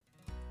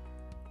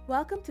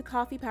Welcome to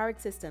Coffee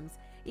Powered Systems,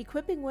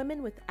 equipping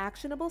women with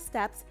actionable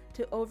steps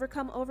to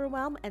overcome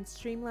overwhelm and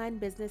streamline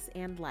business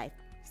and life.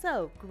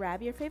 So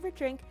grab your favorite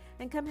drink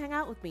and come hang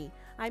out with me.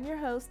 I'm your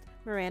host,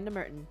 Miranda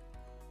Merton.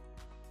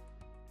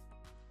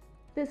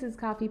 This is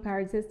Coffee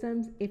Powered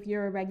Systems. If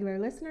you're a regular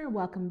listener,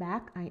 welcome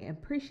back. I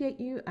appreciate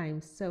you.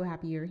 I'm so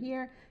happy you're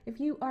here. If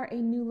you are a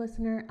new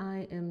listener,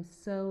 I am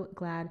so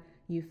glad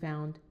you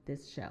found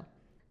this show.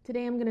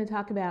 Today I'm going to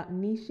talk about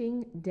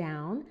niching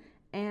down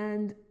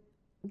and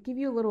give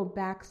you a little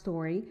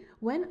backstory.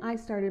 When I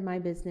started my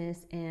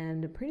business,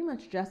 and pretty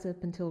much just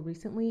up until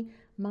recently,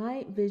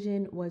 my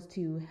vision was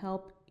to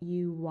help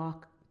you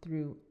walk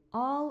through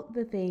all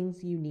the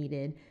things you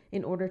needed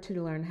in order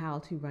to learn how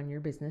to run your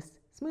business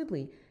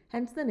smoothly.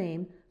 Hence the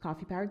name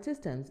Coffee Powered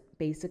Systems.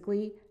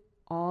 Basically,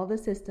 all the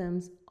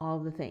systems, all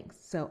the things.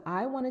 So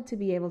I wanted to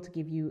be able to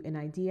give you an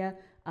idea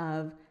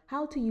of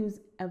how to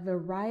use a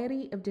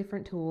variety of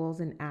different tools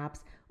and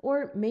apps,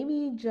 or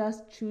maybe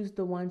just choose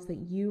the ones that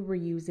you were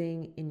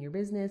using in your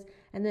business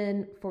and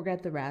then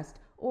forget the rest.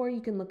 Or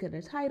you can look at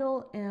a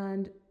title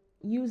and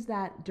use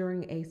that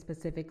during a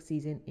specific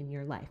season in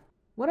your life.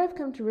 What I've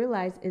come to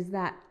realize is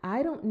that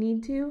I don't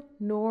need to,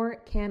 nor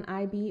can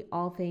I be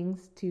all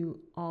things to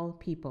all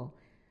people.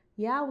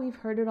 Yeah, we've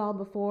heard it all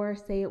before.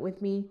 Say it with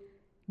me.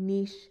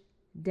 Niche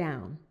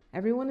down.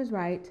 Everyone is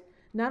right.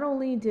 Not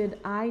only did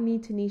I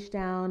need to niche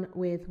down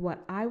with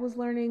what I was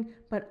learning,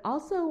 but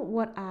also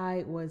what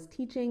I was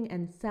teaching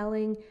and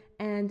selling.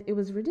 And it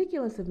was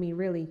ridiculous of me,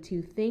 really,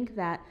 to think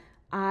that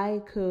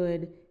I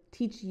could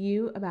teach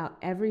you about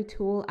every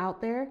tool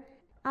out there.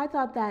 I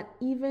thought that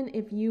even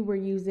if you were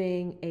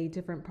using a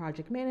different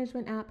project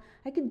management app,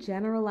 I could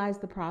generalize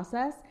the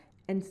process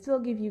and still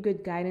give you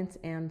good guidance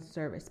and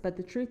service. But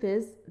the truth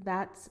is,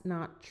 that's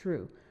not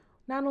true.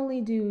 Not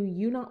only do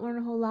you not learn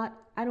a whole lot,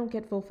 I don't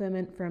get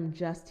fulfillment from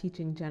just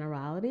teaching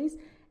generalities,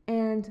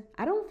 and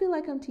I don't feel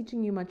like I'm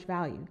teaching you much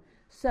value.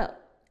 So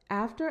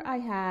after I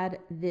had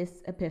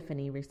this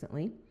epiphany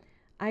recently,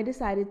 I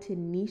decided to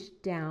niche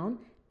down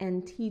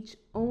and teach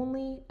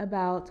only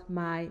about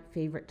my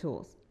favorite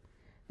tools.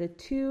 The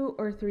 2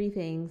 or 3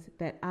 things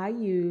that I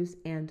use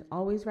and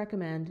always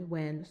recommend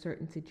when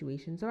certain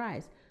situations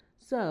arise.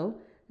 So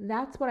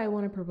that's what I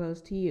want to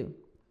propose to you.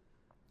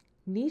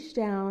 Niche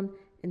down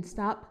and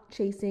stop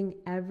chasing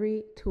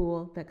every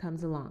tool that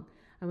comes along.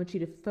 I want you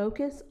to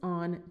focus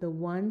on the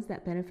ones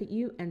that benefit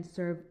you and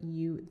serve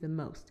you the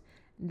most.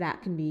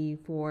 That can be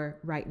for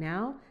right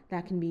now.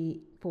 That can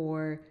be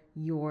for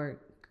your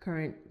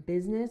current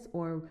business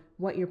or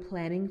what you're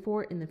planning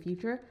for in the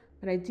future.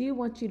 But I do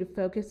want you to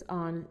focus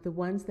on the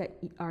ones that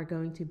are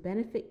going to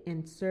benefit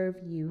and serve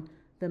you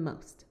the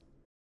most.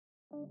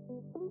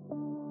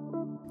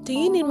 Do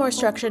you need more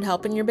structured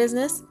help in your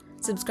business?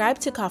 Subscribe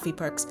to Coffee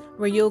Perks,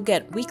 where you'll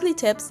get weekly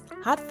tips,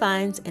 hot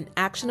finds, and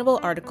actionable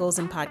articles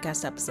and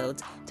podcast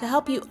episodes to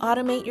help you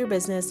automate your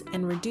business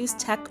and reduce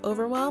tech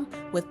overwhelm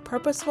with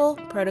purposeful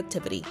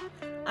productivity.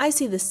 I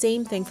see the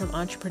same thing from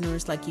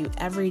entrepreneurs like you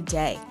every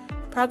day.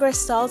 Progress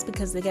stalls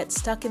because they get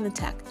stuck in the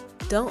tech.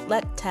 Don't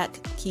let tech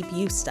keep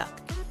you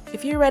stuck.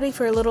 If you're ready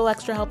for a little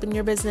extra help in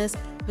your business,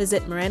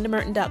 visit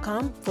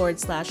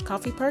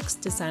mirandamerton.com/coffee perks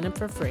to sign up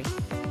for free.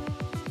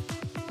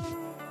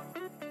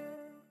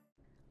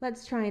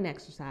 Let's try an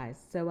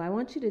exercise. So I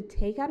want you to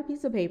take out a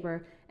piece of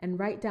paper and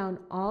write down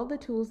all the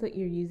tools that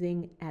you're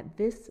using at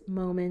this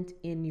moment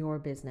in your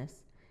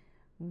business.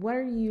 What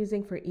are you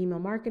using for email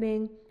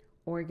marketing,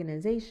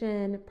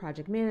 organization,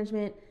 project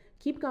management?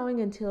 Keep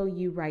going until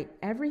you write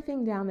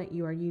everything down that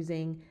you are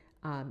using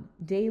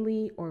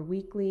daily or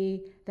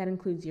weekly. That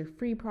includes your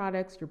free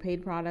products, your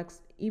paid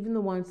products, even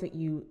the ones that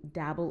you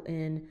dabble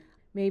in.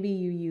 Maybe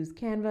you use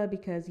Canva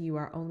because you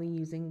are only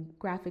using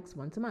graphics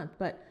once a month,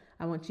 but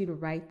I want you to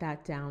write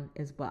that down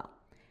as well.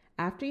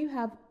 After you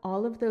have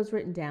all of those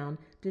written down,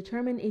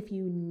 determine if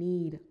you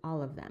need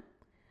all of them.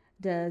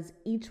 Does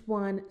each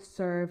one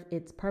serve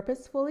its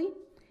purpose fully?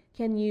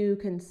 Can you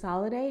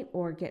consolidate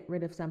or get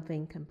rid of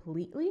something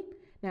completely?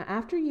 Now,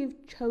 after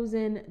you've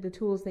chosen the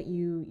tools that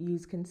you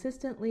use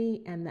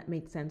consistently and that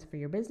make sense for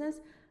your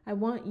business, I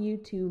want you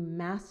to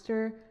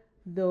master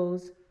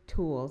those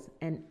tools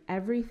and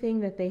everything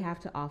that they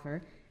have to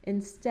offer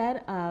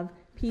instead of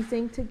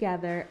piecing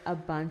together a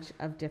bunch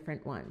of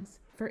different ones.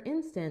 For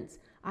instance,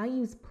 I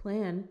use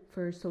Plan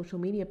for social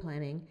media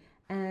planning,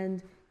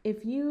 and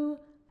if you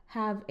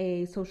have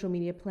a social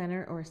media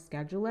planner or a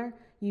scheduler,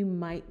 you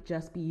might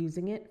just be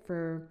using it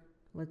for,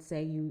 let's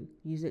say you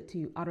use it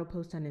to auto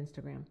post on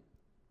Instagram,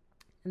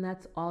 and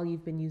that's all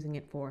you've been using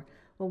it for.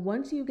 Well,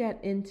 once you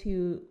get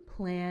into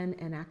Plan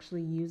and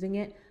actually using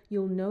it,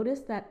 you'll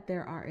notice that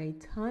there are a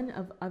ton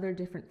of other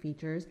different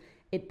features.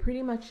 It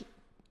pretty much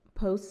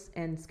posts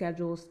and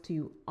schedules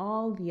to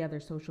all the other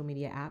social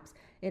media apps.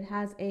 It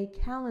has a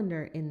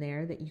calendar in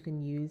there that you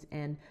can use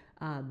and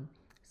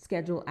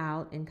schedule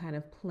out and kind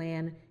of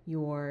plan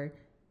your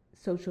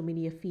social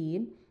media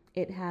feed.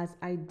 It has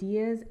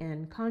ideas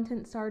and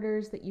content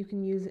starters that you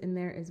can use in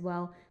there as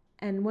well.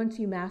 And once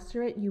you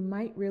master it, you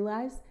might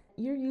realize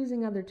you're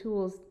using other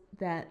tools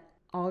that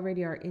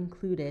already are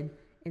included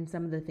in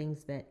some of the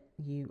things that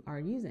you are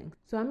using.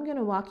 So I'm going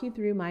to walk you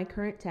through my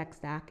current tech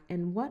stack,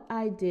 and what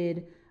I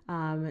did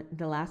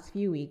the last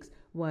few weeks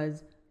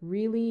was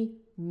really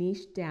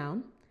niche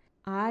down.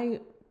 I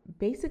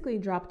basically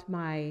dropped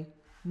my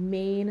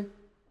main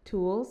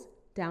tools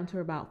down to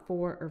about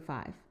 4 or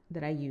 5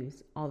 that I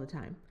use all the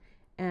time.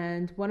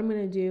 And what I'm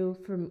going to do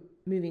from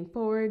moving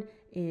forward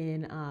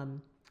in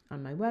on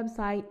my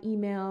website,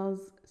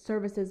 emails,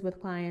 services with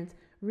clients,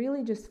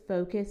 really just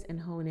focus and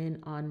hone in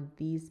on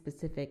these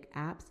specific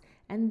apps.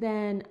 And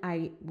then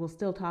I will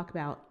still talk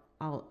about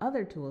all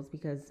other tools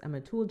because I'm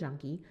a tool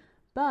junkie,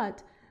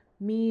 but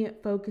me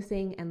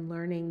focusing and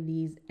learning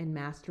these and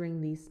mastering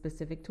these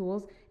specific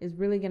tools is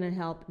really going to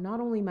help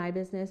not only my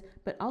business,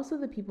 but also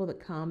the people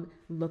that come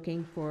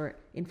looking for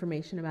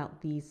information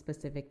about these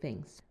specific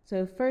things.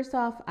 So first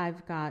off,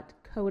 I've got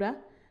Coda.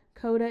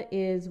 Coda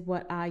is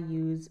what I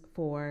use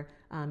for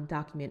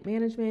document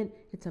management.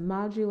 It's a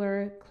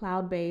modular,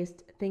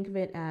 cloud-based. Think of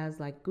it as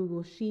like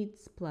Google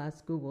Sheets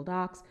plus Google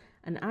Docs.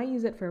 And I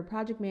use it for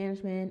project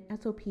management,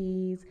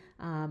 SOPs,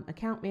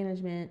 account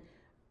management,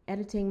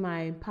 editing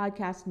my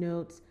podcast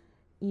notes,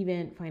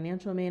 even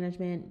financial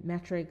management,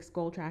 metrics,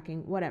 goal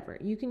tracking, whatever.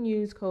 You can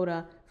use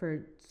Coda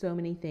for so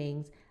many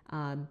things.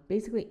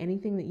 Basically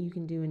anything that you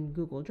can do in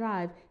Google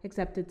Drive,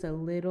 except it's a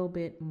little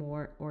bit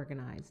more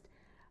organized.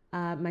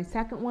 My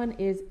second one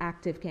is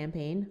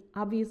ActiveCampaign.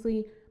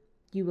 Obviously,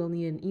 you will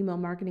need an email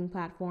marketing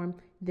platform.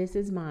 This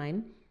is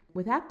mine.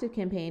 With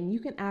ActiveCampaign, you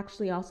can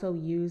actually also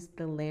use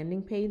the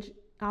landing page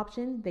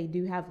option. They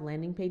do have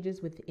landing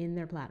pages within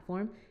their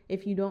platform.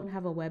 If you don't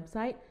have a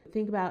website,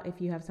 think about if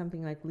you have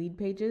something like Lead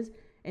Pages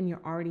and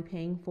you're already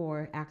paying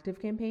for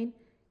ActiveCampaign,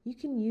 you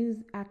can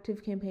use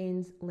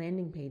ActiveCampaign's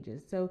landing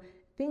pages. So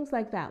things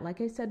like that. Like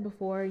I said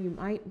before, you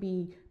might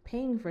be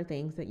paying for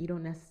things that you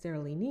don't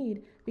necessarily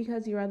need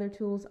because your other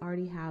tools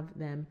already have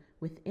them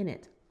within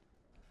it.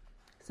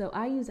 So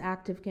I use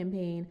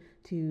ActiveCampaign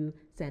to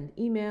send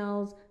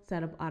emails,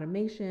 set up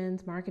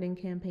automations, marketing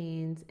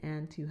campaigns,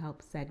 and to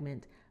help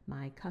segment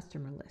my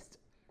customer list.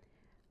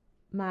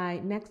 My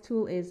next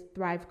tool is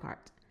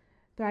Thrivecart.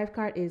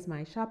 Thrivecart is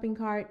my shopping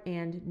cart,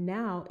 and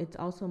now it's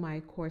also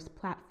my course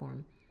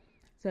platform.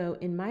 So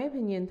in my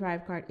opinion,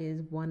 Thrivecart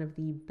is one of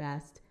the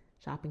best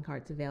shopping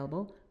carts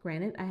available.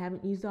 Granted, I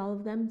haven't used all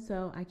of them,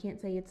 so I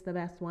can't say it's the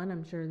best one.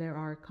 I'm sure there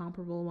are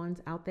comparable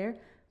ones out there.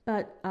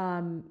 But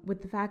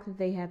with the fact that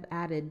they have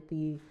added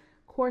the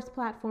course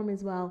platform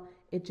as well,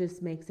 it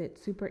just makes it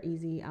super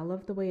easy. I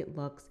love the way it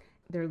looks.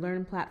 Their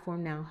Learn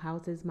platform now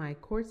houses my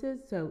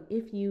courses. So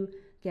if you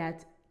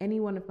get any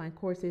one of my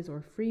courses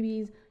or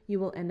freebies, you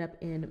will end up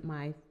in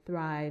my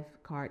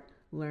Thrivecart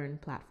Learn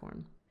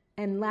platform.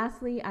 And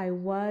lastly, I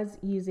was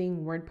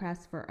using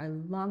WordPress for a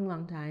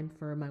long time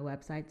for my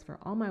websites. For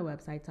all my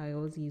websites, I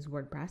always use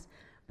WordPress.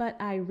 But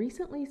I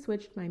recently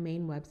switched my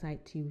main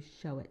website to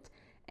Showit.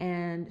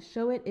 And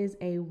Showit is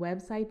a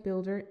website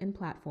builder and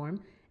platform.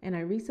 And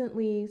I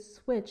recently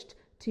switched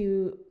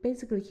to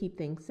basically keep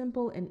things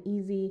simple and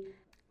easy.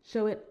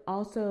 Showit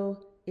also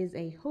is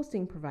a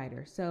hosting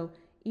provider. So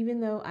even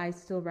though I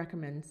still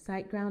recommend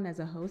SiteGround as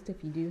a host,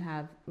 if you do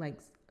have like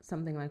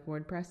something like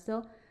WordPress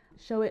still,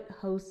 Showit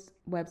hosts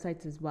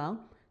websites as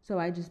well. So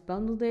I just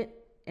bundled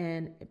it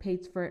and it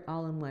pays for it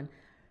all in one.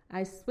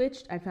 I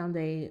switched. I found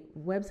a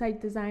website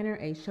designer,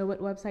 a Showit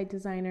website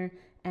designer,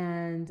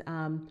 and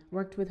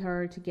worked with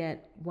her to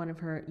get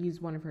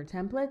use one of her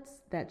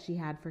templates that she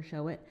had for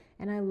Showit.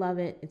 And I love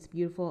it. It's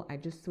beautiful. I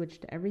just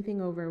switched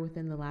everything over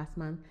within the last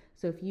month.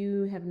 So if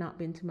you have not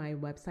been to my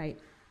website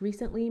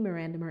recently,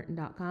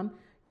 mirandamerton.com,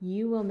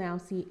 you will now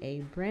see a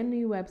brand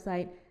new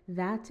website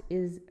that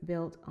is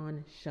built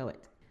on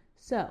Showit.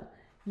 So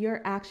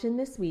your action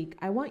this week,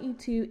 I want you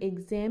to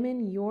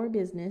examine your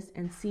business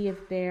and see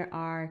if there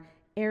are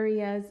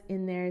areas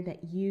in there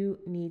that you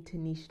need to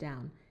niche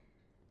down.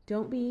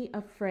 Don't be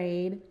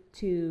afraid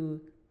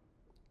to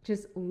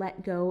just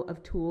let go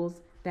of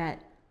tools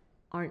that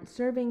aren't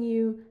serving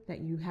you,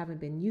 that you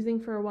haven't been using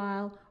for a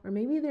while, or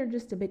maybe they're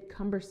just a bit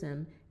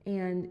cumbersome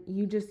and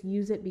you just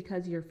use it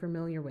because you're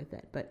familiar with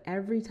it. But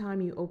every time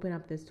you open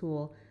up this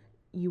tool,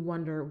 you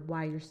wonder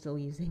why you're still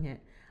using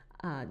it.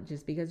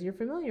 Just because you're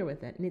familiar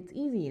with it and it's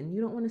easy and you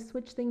don't want to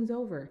switch things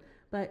over.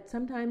 But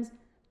sometimes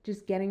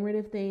just getting rid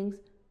of things,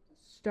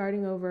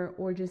 starting over,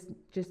 or just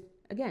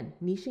again,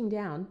 niching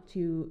down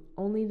to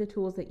only the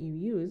tools that you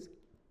use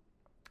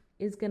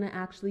is going to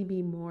actually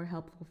be more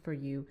helpful for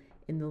you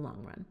in the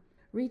long run.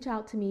 Reach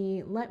out to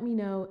me. Let me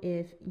know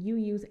if you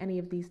use any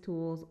of these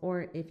tools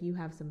or if you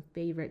have some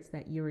favorites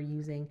that you're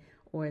using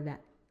or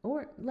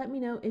let me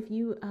know if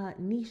you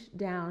niche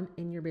down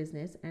in your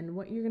business and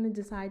what you're going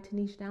to decide to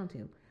niche down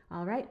to.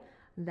 All right,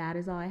 that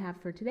is all I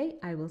have for today.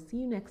 I will see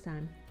you next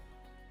time.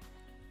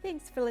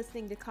 Thanks for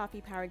listening to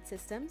Coffee Powered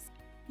Systems.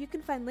 You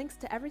can find links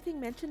to everything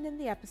mentioned in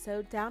the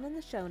episode down in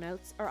the show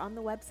notes or on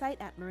the website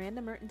at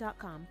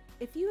mirandamerton.com.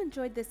 If you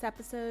enjoyed this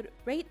episode,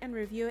 rate and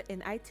review it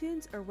in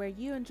iTunes or where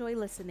you enjoy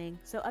listening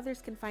so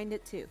others can find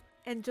it too.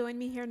 And join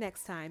me here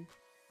next time.